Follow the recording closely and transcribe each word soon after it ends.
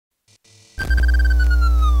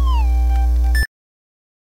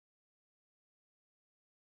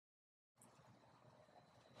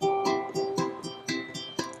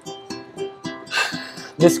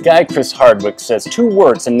This guy, Chris Hardwick, says 2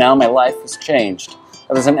 words and now my life has changed.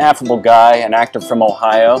 I was an affable guy, an actor from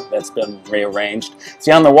Ohio that's been rearranged.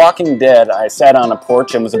 See, on The Walking Dead, I sat on a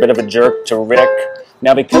porch and was a bit of a jerk to Rick.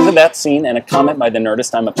 Now, because of that scene and a comment by the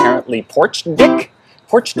Nerdist, I'm apparently PORCHDICK?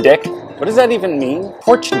 PORCHDICK? What does that even mean?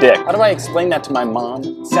 PORCHDICK. How do I explain that to my mom?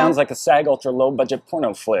 It sounds like a SAG Ultra low-budget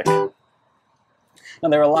porno flick. Now,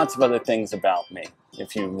 there are lots of other things about me,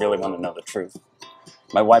 if you really want to know the truth.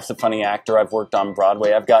 My wife's a funny actor, I've worked on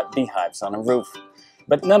Broadway, I've got beehives on a roof.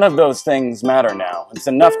 But none of those things matter now. It's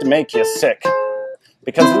enough to make you sick.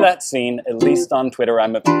 Because of that scene, at least on Twitter,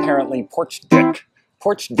 I'm apparently PORCHDICK.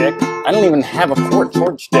 PORCHDICK? I don't even have a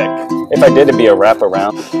PORCHDICK. If I did, it'd be a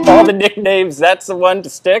wraparound. All the nicknames, that's the one to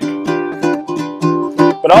stick.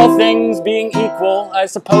 But all things being equal, I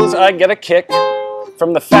suppose I get a kick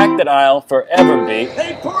from the fact that I'll forever be...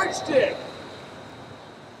 Hey, PORCHDICK!